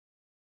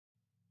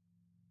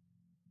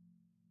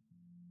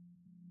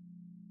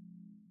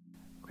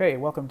Okay,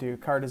 welcome to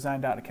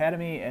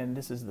cardesign.academy, and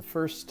this is the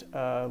first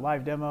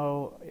live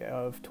demo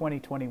of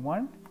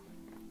 2021.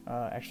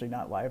 Actually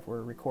not live,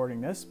 we're recording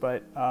this,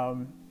 but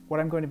what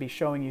I'm going to be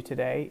showing you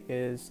today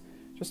is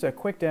just a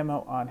quick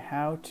demo on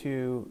how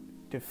to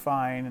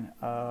define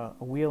a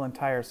wheel and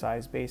tire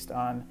size based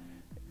on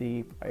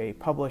a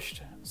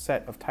published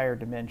set of tire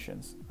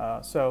dimensions.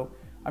 So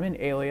I'm in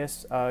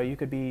Alias. You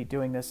could be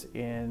doing this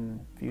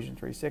in Fusion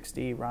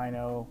 360,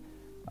 Rhino,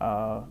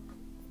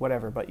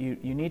 whatever, but you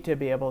need to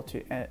be able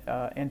to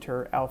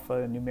enter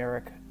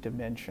alphanumeric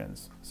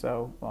dimensions.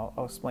 So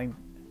I'll explain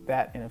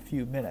that in a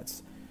few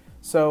minutes.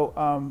 So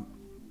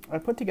I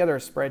put together a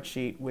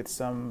spreadsheet with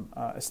some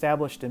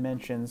established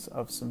dimensions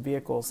of some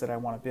vehicles that I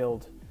want to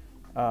build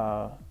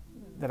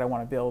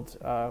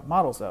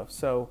models of.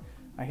 So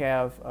I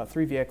have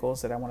 3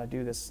 vehicles that I want to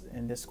do this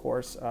in this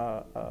course: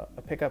 a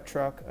pickup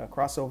truck, a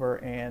crossover,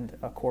 and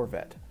a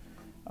Corvette.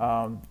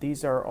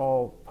 These are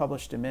all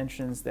published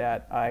dimensions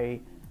that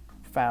I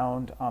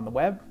found on the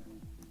web.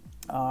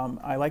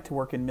 I like to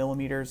work in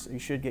millimeters. You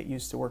should get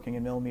used to working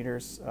in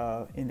millimeters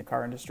in the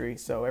car industry.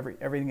 So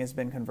everything has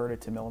been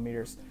converted to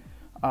millimeters.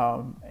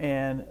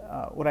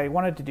 What I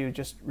wanted to do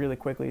just really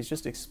quickly is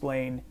just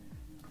explain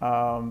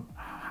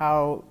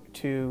how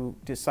to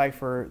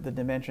decipher the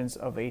dimensions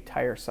of a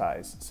tire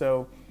size.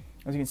 So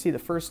as you can see, the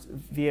first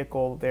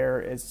vehicle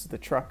there is the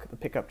truck, the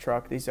pickup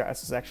truck. This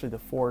is actually the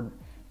Ford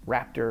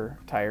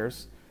Raptor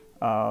tires.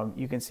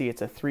 You can see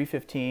it's a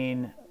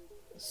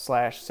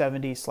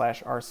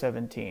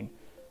 315/70/R17.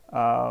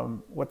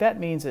 What that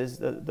means is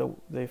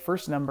the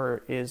first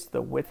number is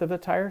the width of the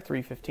tire,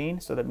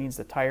 315. So that means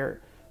the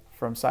tire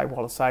from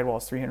sidewall to sidewall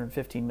is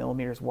 315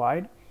 millimeters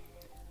wide.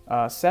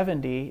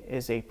 70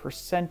 is a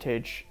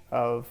percentage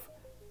of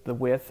the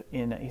width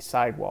in a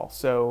sidewall.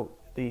 So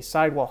the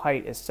sidewall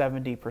height is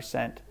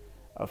 70%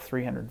 of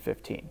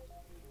 315.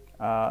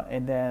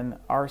 And then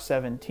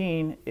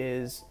R17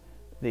 is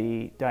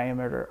the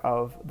diameter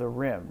of the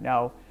rim.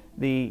 Now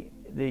the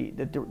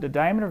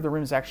diameter of the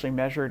rim is actually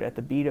measured at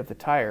the bead of the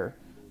tire.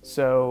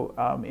 So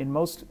in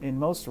most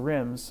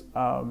rims,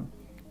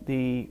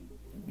 the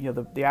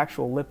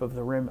actual lip of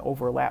the rim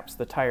overlaps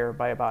the tire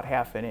by about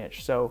 ½ an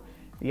inch. So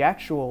the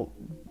actual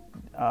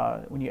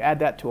when you add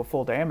that to a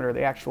full diameter,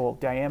 the actual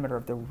diameter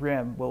of the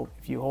rim will,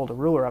 if you hold a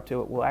ruler up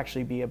to it, will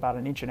actually be about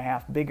 1.5 inches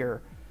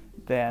bigger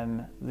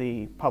than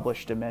the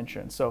published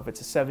dimension. So if it's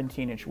a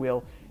 17-inch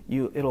wheel,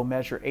 it'll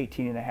measure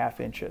 18.5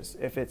 inches.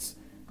 If it's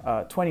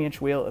a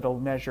 20-inch wheel, it'll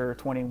measure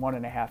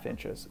 21.5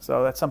 inches.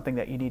 So that's something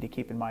that you need to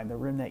keep in mind. The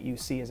rim that you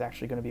see is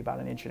actually going to be about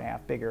 1.5 inches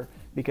bigger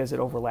because it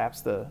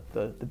overlaps the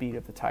bead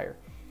of the tire.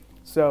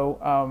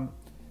 So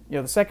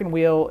the second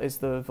wheel is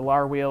the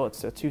Velar wheel.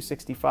 It's a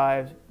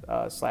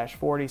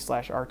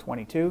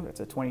 265/40/R22. It's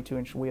a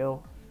 22-inch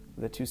wheel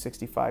with a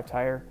 265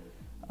 tire.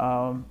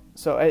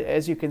 So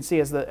as you can see,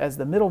 as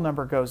the middle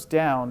number goes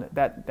down,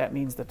 that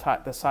means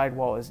the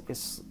sidewall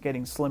is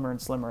getting slimmer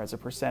and slimmer as a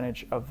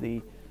percentage of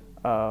the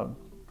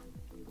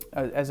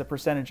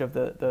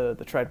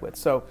tread width.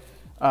 So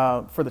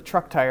for the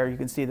truck tire, you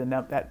can see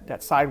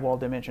that sidewall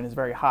dimension is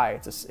very high.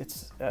 It's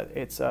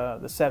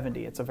the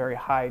 70. It's a very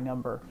high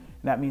number,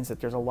 and that means that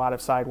there's a lot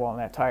of sidewall in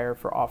that tire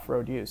for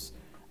off-road use.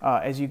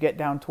 As you get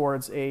down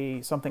towards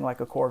something like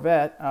a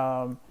Corvette,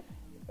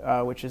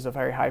 which is a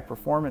very high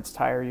performance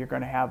tire, you're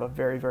going to have a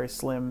very, very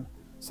slim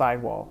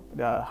sidewall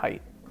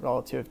height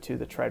relative to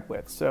the tread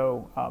width.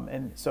 So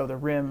so the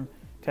rim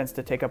tends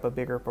to take up a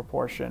bigger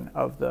proportion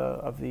of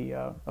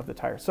the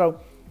tire.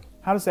 So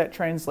how does that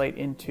translate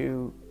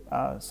into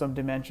some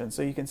dimensions?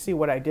 So you can see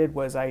what I did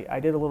was I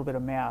did a little bit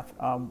of math.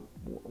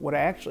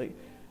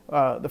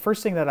 The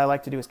first thing that I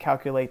like to do is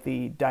calculate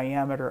the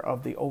diameter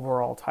of the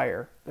overall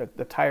tire,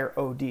 the tire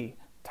OD,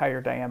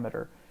 tire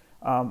diameter.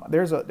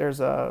 There are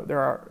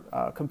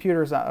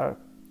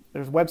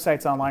there's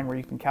websites online where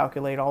you can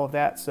calculate all of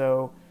that.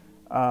 So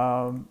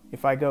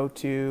if I go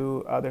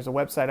to, there's a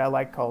website I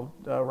like called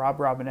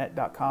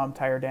robrobinette.com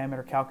tire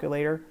diameter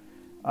calculator.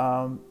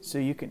 So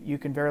you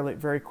can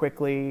very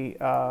quickly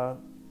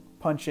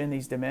punch in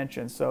these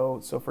dimensions. So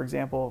for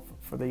example,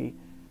 for the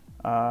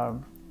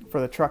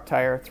truck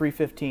tire,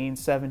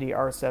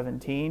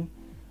 315/70/R17.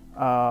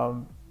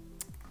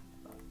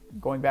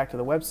 Going back to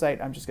the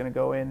website, I'm just going to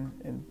go in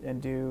and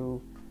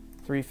do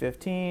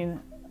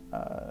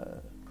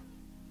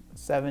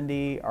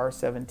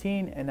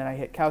 315/70/R17, and then I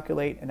hit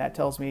calculate, and that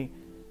tells me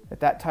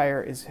that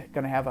tire is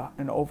going to have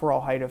an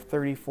overall height of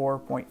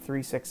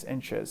 34.36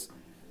 inches.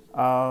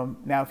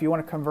 Now, if you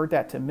want to convert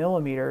that to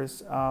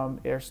millimeters,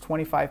 there's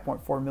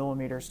 25.4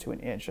 millimeters to an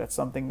inch. That's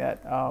something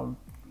that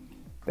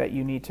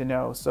you need to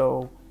know.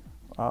 So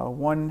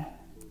 1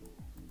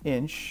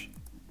 inch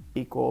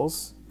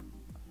equals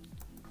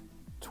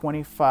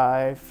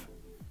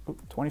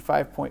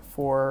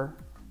 25.4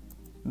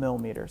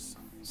 millimeters.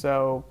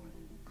 So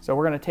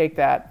we're going to take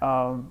that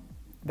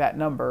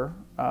number,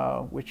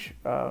 which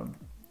we're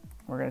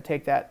going to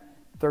take that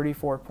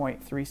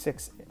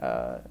 34.36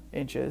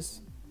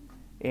 inches,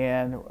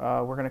 and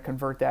we're going to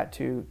convert that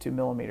to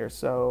millimeters.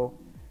 So,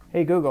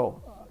 hey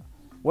Google,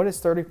 what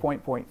is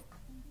 34.36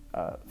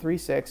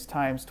 36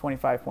 times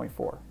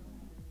 25.4?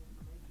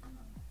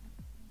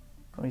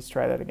 Let me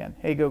try that again.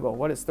 Hey Google,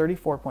 what is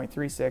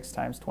 34.36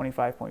 times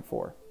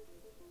 25.4?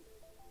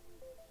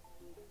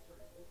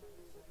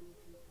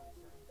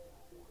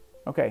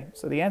 Okay,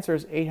 so the answer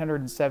is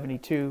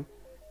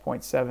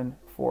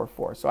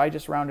 872.744. So I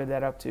just rounded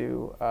that up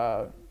to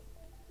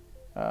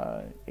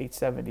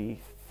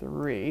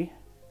 873.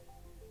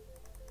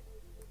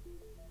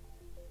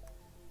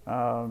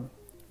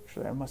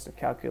 Actually, I must have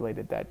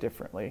calculated that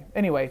differently.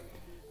 Anyway,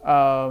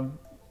 I'm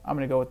going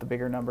to go with the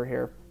bigger number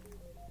here.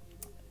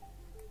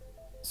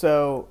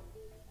 So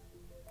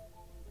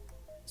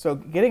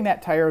getting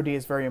that tire OD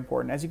is very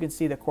important. As you can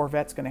see, the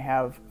Corvette's going to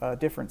have a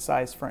different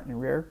size front and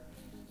rear.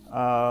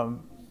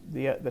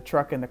 The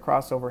truck and the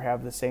crossover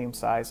have the same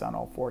size on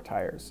all 4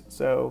 tires.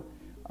 So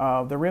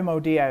the rim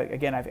OD,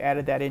 again, I've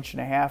added that 1.5 inch,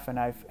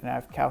 and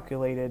I've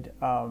calculated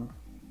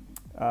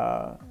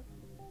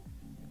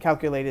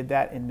calculated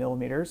that in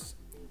millimeters.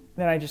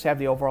 Then I just have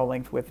the overall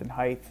length, width, and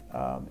height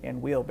and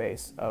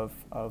wheelbase of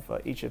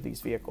each of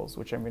these vehicles,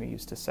 which I'm going to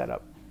use to set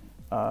up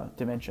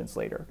dimensions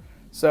later.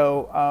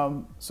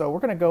 So we're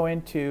going to go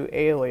into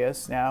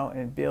Alias now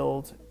and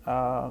build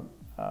a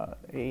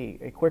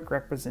quick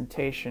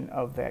representation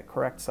of that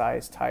correct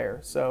size tire.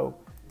 So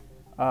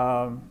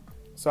I'm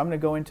going to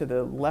go into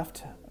the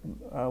left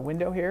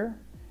window here,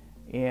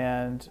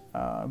 and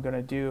I'm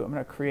going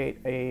to create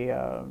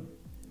a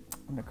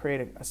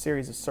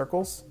series of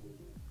circles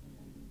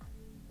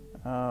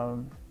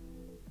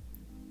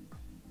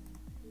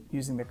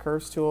using the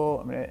curves tool.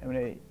 I'm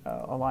going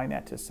to align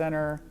that to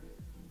center.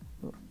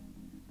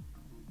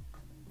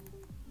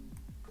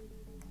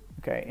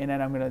 Okay, and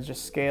then I'm going to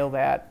just scale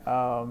that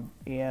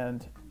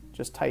and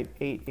just type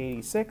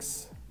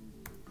 886.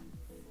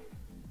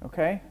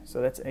 Okay,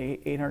 so that's a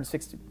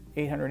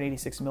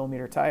 886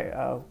 millimeter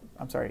tire.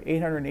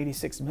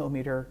 886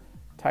 millimeter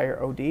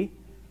tire OD.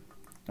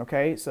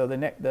 Okay, so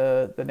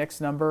the next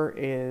number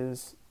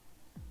is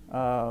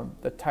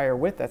the tire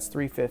width. That's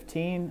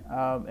 315.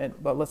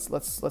 But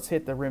let's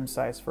hit the rim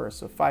size first.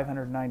 So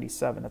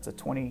 597. That's a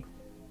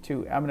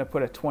 22. I'm going to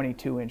put a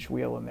 22-inch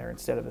wheel in there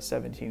instead of a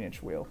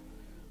 17-inch wheel.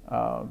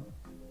 So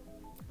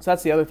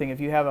that's the other thing. If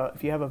you have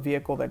a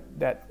vehicle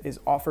that is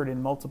offered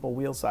in multiple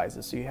wheel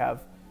sizes, so you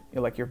have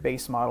like your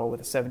base model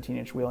with a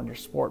 17-inch wheel and your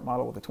sport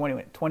model with a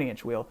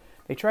 20-inch wheel,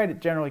 they try to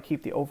generally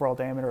keep the overall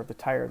diameter of the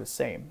tire the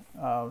same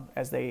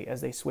as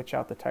they switch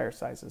out the tire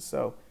sizes.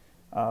 So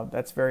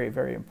that's very,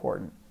 very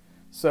important.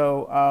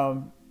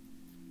 So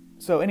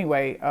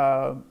anyway,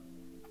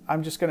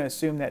 I'm just going to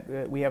assume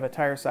that we have a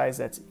tire size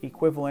that's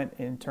equivalent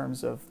in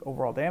terms of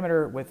overall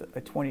diameter with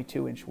a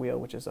 22-inch wheel,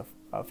 which is a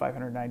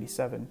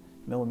 597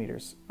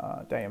 millimeters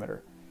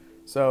diameter.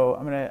 So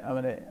I'm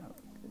gonna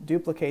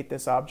duplicate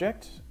this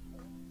object,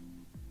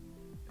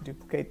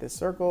 duplicate this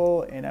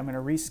circle, and I'm going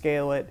to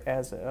rescale it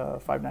as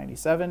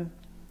 597.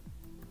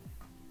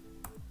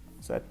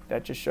 So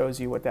that just shows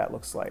you what that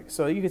looks like.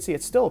 So you can see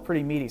it's still a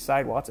pretty meaty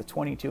sidewall. It's a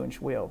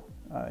 22-inch wheel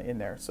in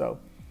there. So,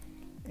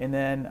 and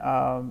then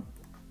I'm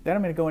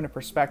going to go into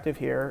perspective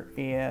here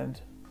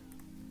and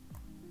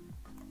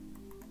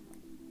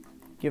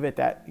give it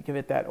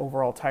that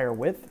overall tire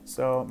width.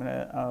 So I'm going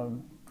to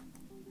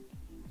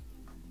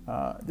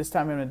this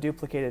time I'm going to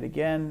duplicate it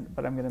again,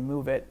 but I'm going to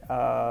move it.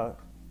 I'm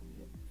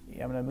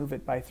going to move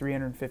it by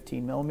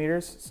 315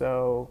 millimeters.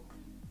 So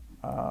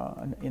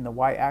in the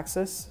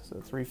y-axis,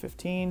 so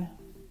 315.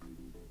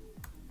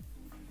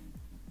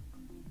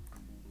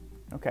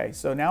 Okay,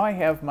 so now I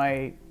have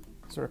my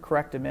sort of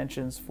correct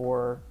dimensions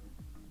for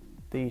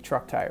the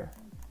truck tire.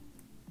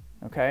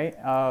 Okay,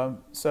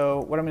 so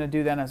what I'm going to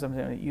do then is I'm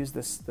going to use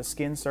the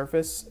skin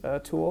surface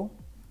tool.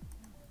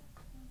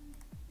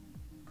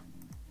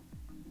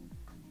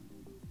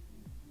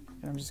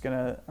 And I'm just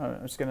going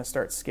to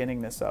start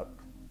skinning this up.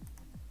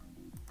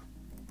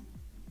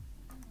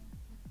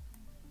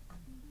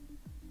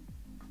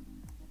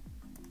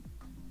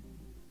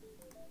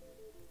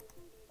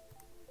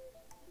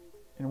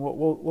 And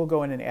we'll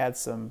go in and add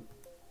some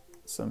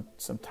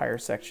tire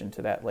section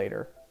to that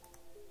later.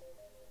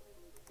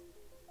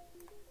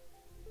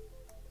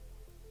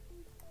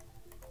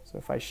 So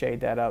if I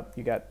shade that up,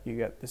 you got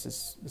this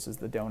is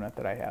the donut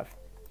that I have.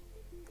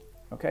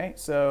 Okay,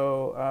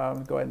 so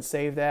go ahead and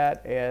save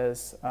that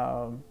as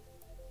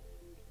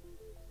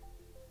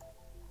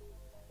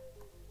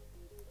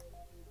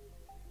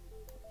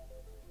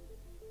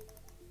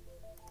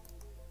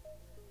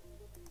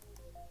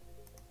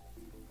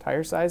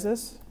tire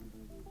sizes.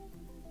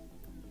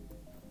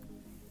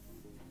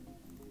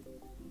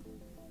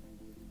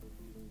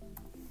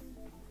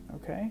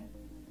 Okay,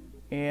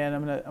 and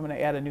I'm gonna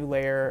add a new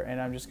layer, and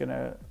I'm just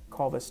gonna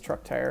call this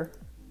truck tire.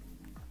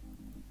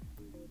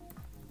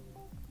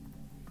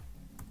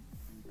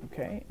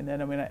 Okay, and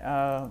then I'm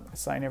gonna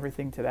assign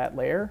everything to that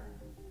layer,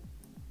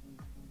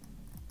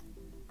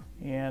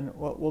 and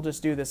we'll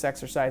just do this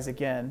exercise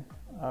again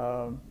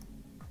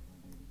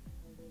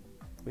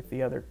with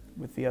the other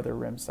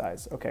rim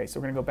size. Okay, so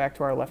we're gonna go back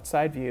to our left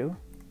side view.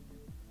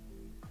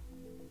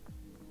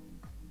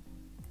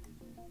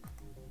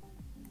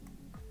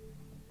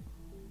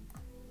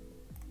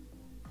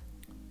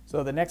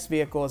 So the next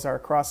vehicle is our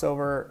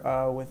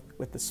crossover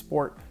with the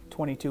Sport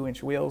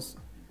 22-inch wheels.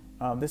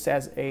 This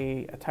has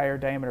a tire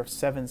diameter of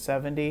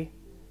 770.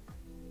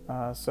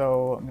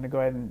 So I'm going to go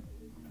ahead and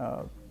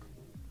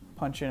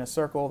punch in a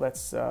circle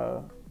that's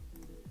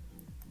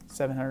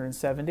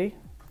 770.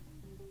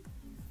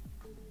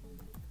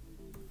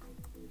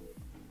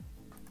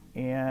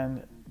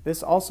 And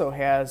this also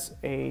has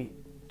a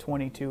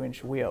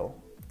 22-inch wheel.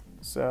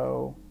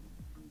 So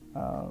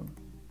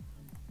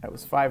that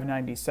was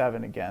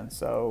 597 again.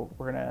 So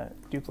we're going to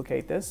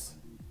duplicate this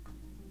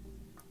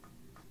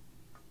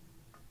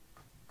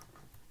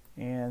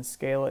and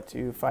scale it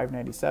to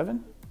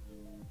 597.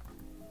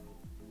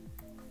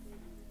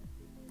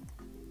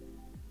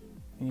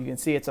 And you can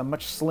see it's a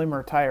much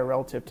slimmer tire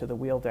relative to the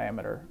wheel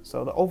diameter.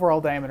 So the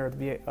overall diameter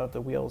of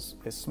the wheels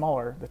is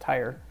smaller, the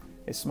tire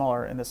is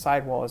smaller, and the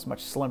sidewall is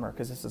much slimmer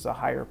because this is a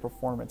higher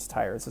performance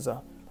tire. This is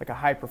like a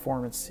high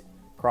performance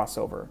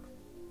crossover.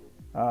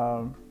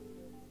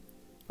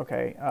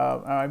 Okay,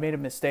 I made a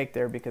mistake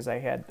there because I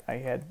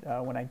had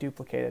when I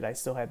duplicated, I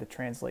still had the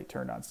translate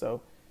turned on.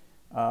 So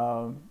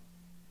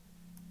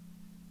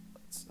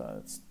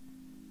let's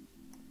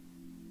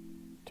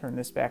turn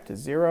this back to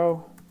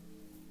 0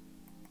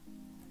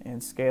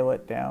 and scale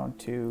it down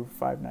to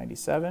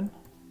 597,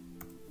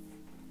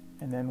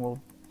 and then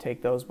we'll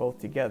take those both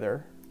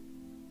together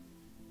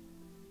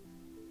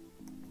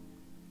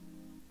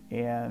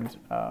and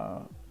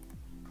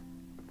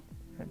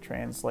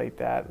translate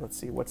that. Let's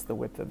see, what's the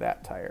width of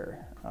that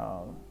tire?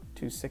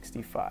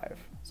 265.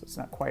 So it's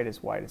not quite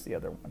as wide as the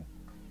other one.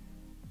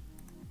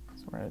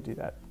 So we're going to do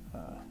that.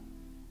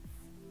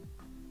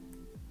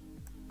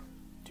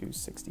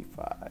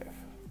 265.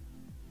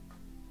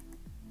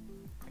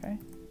 Okay.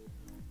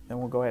 Then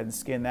we'll go ahead and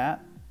skin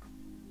that.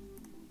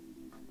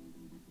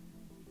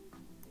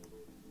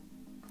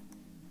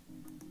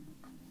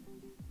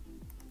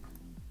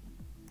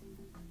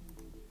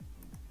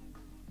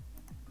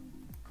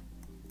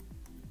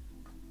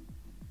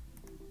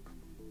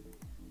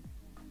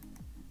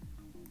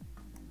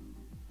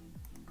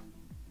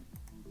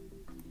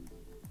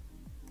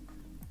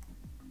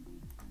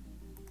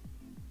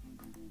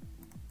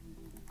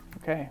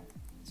 Okay,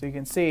 so you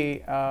can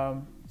see, so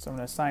I'm going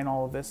to assign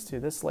all of this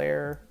to this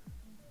layer,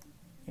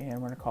 and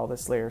we're going to call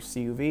this layer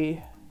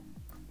CUV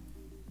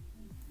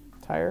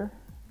tire.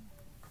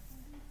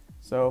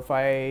 So if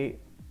I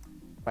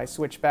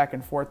switch back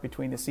and forth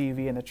between the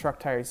CUV and the truck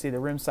tire, you see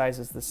the rim size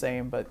is the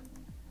same, but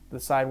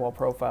the sidewall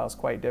profile is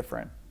quite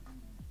different.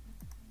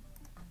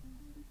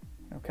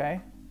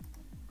 Okay.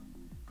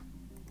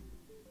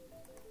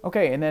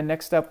 Okay, and then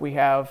next up we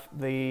have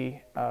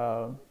the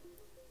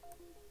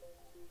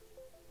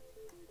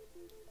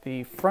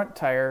front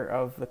tire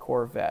of the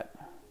Corvette.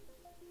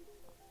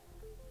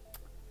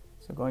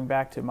 So going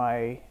back to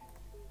my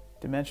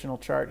dimensional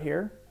chart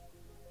here,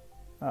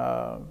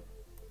 okay,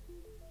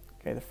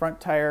 the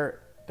front tire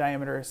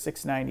diameter is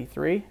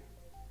 693,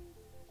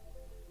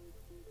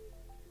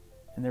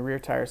 and the rear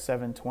tire is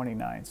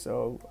 729.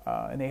 So,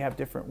 and they have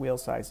different wheel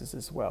sizes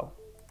as well.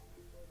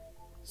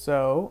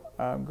 So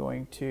I'm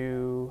going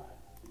to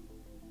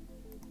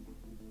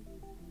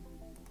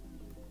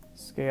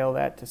scale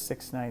that to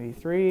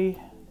 693.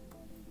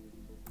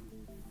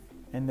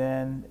 And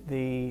then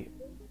the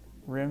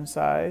rim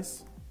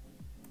size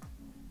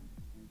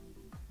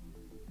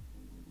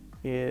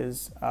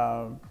is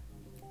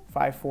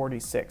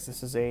 546.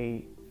 This is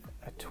a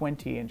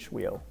 20-inch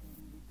wheel,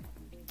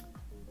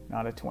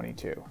 not a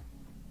 22.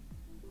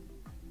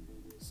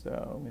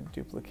 So I'm going to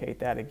duplicate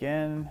that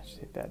again. Just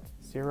hit that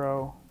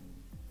 0.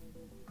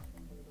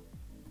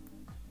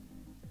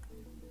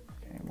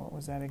 Okay, what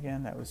was that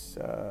again? That was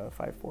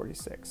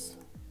 546.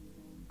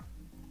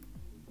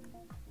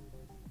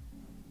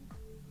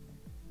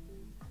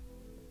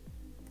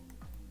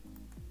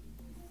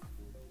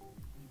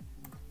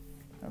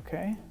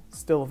 Okay,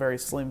 still a very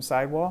slim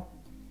sidewall.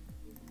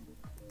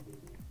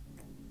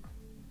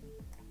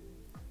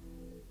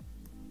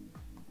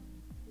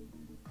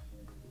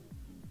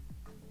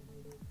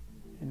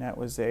 And that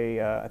was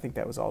I think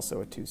that was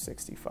also a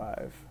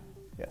 265.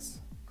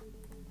 Yes.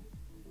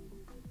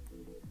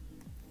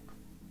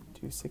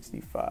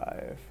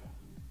 265.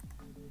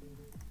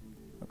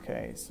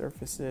 Okay,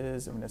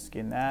 surfaces, I'm going to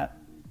skin that.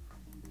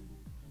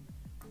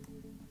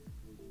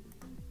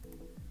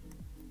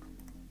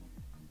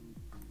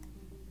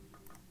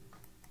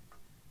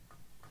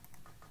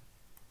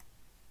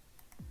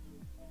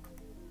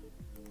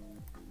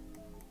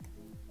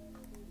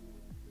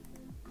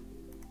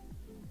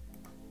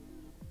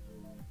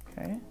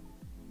 Okay,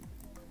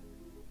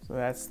 so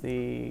that's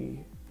the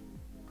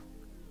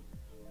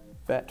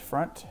Vette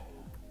front,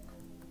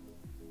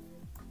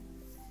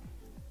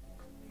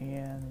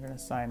 and I'm going to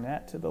assign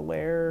that to the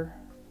layer.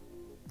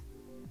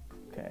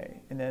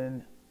 Okay, and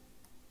then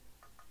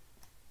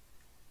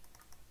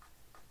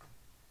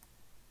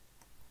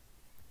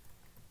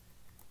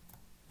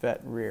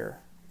Vette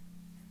rear.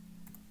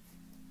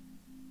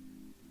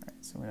 All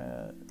right, so I'm going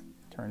to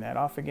turn that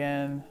off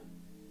again.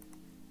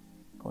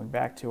 Going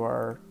back to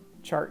our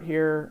chart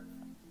here,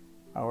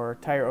 Our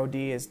tire OD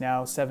is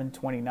now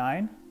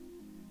 729.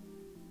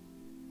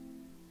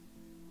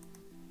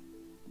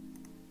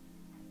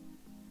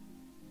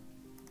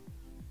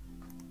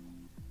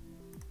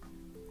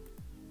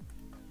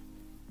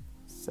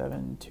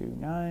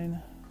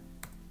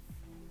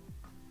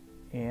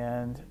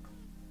 And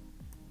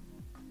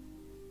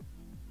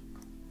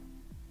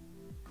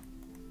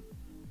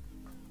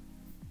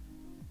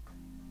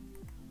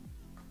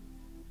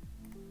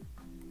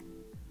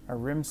our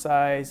rim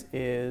size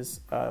is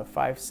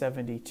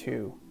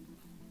 572.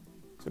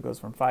 So it goes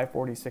from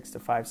 546 to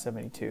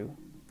 572.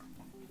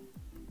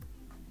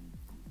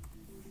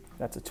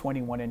 That's a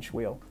 21-inch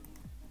wheel.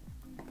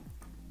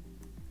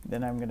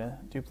 Then I'm going to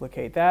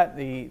duplicate that.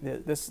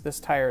 This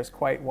tire is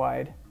quite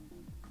wide.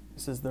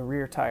 This is the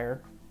rear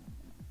tire.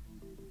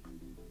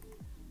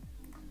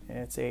 And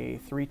it's a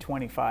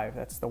 325.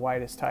 That's the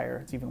widest tire.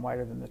 It's even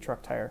wider than the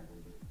truck tire.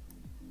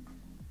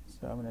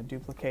 So I'm going to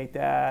duplicate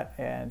that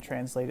and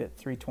translate it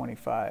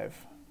 325.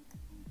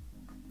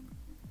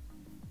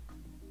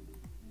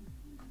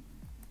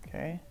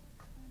 Okay.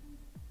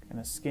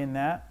 Going to skin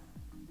that.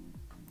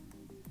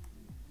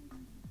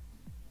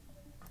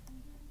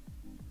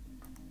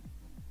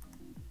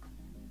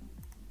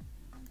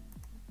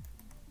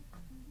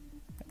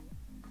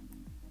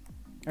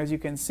 As you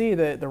can see,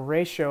 the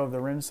ratio of the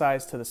rim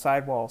size to the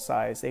sidewall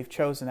size, they've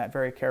chosen that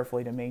very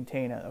carefully to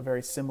maintain a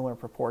very similar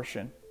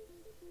proportion.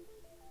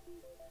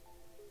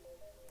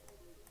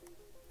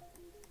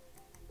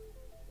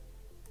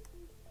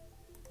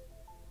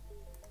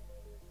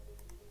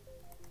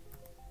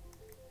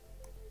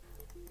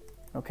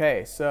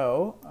 Okay,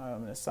 so I'm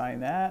going to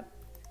assign that,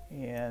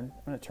 and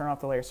I'm going to turn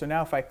off the layer. So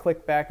now if I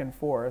click back and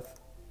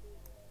forth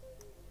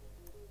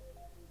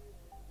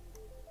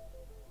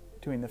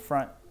between the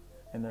front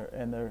and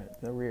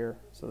the rear,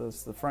 so this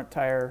is the front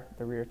tire,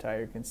 the rear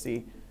tire, you can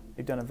see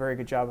they've done a very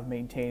good job of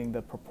maintaining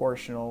the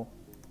proportional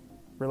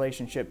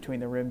relationship between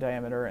the rim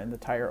diameter and the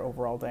tire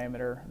overall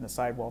diameter and the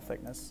sidewall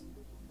thickness.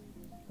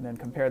 And then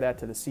compare that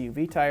to the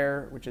CUV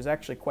tire, which is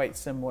actually quite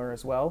similar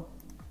as well.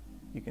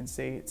 You can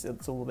see it's a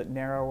little bit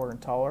narrower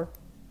and taller.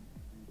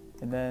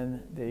 And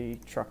then the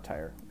truck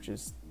tire, which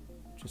is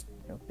just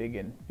big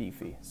and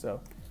beefy. So,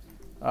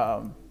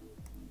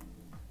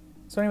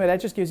 anyway,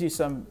 that just gives you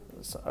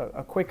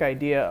a quick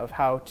idea of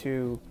how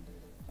to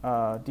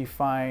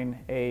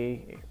define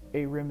a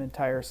rim and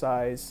tire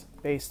size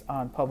based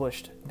on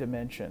published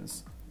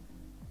dimensions.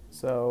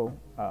 So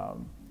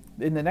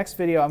in the next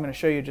video, I'm going to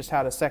show you just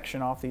how to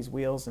section off these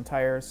wheels and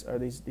tires, or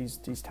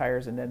these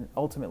tires, and then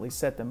ultimately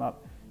set them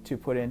up to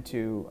put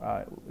into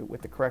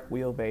with the correct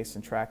wheelbase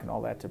and track and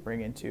all that to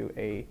bring into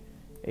a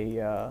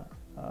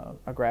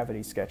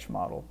gravity sketch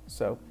model.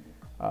 So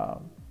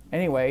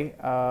anyway,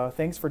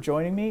 thanks for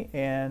joining me,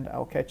 and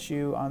I'll catch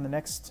you on the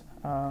next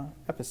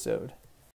episode.